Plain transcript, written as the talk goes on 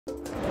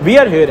We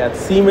are here at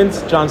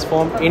Siemens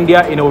Transform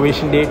India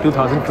Innovation Day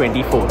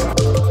 2024.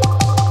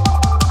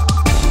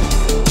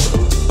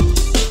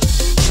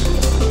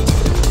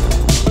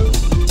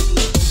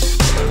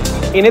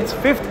 In its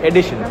fifth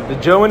edition, the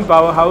German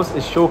powerhouse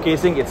is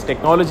showcasing its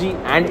technology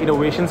and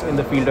innovations in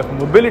the field of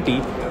mobility,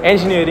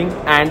 engineering,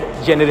 and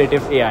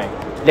generative AI.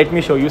 Let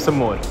me show you some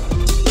more.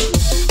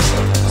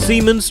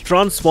 Siemens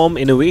Transform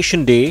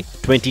Innovation Day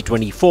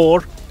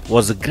 2024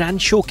 was a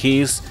grand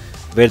showcase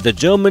where the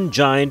German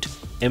giant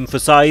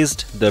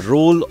emphasized the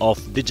role of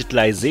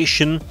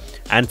digitalization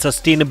and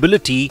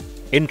sustainability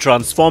in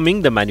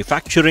transforming the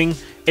manufacturing,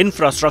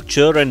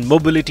 infrastructure, and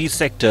mobility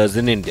sectors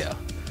in India.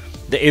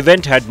 The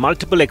event had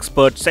multiple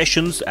expert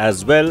sessions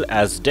as well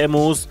as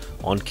demos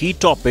on key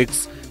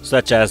topics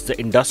such as the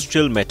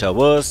industrial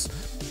metaverse,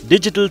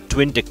 digital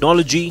twin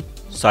technology,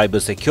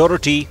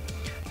 cybersecurity,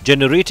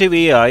 generative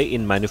AI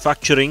in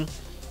manufacturing,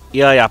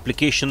 AI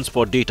applications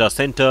for data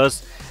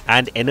centers,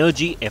 and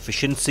energy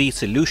efficiency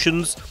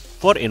solutions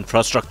for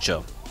infrastructure.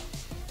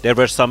 There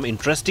were some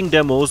interesting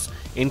demos,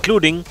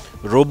 including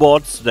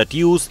robots that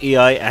use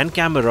AI and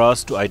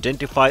cameras to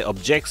identify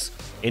objects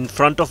in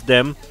front of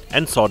them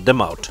and sort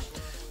them out.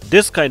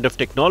 This kind of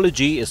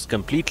technology is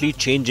completely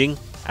changing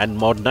and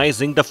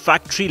modernizing the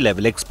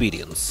factory-level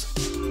experience.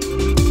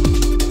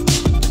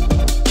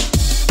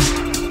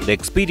 The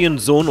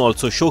Experience Zone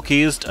also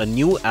showcased a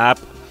new app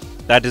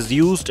that is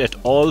used at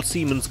all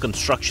Siemens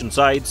construction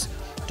sites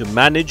to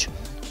manage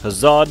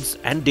hazards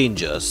and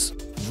dangers.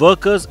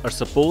 Workers are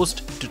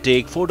supposed to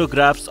take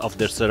photographs of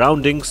their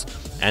surroundings,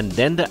 and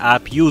then the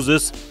app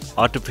uses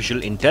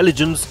artificial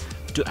intelligence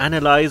to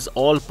analyze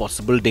all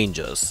possible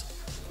dangers,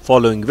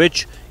 following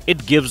which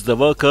it gives the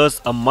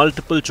workers a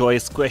multiple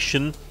choice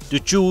question to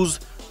choose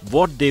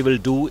what they will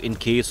do in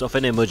case of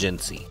an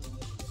emergency.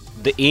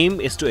 The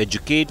aim is to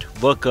educate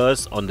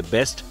workers on the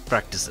best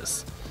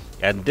practices,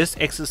 and this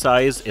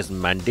exercise is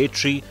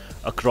mandatory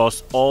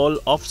across all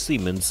of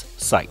Siemens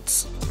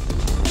sites.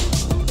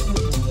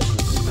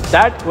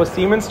 That was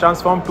Siemens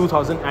Transform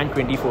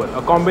 2024,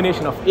 a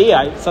combination of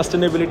AI,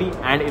 sustainability,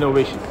 and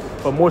innovation.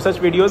 For more such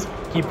videos,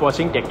 keep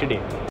watching Tech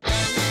Today.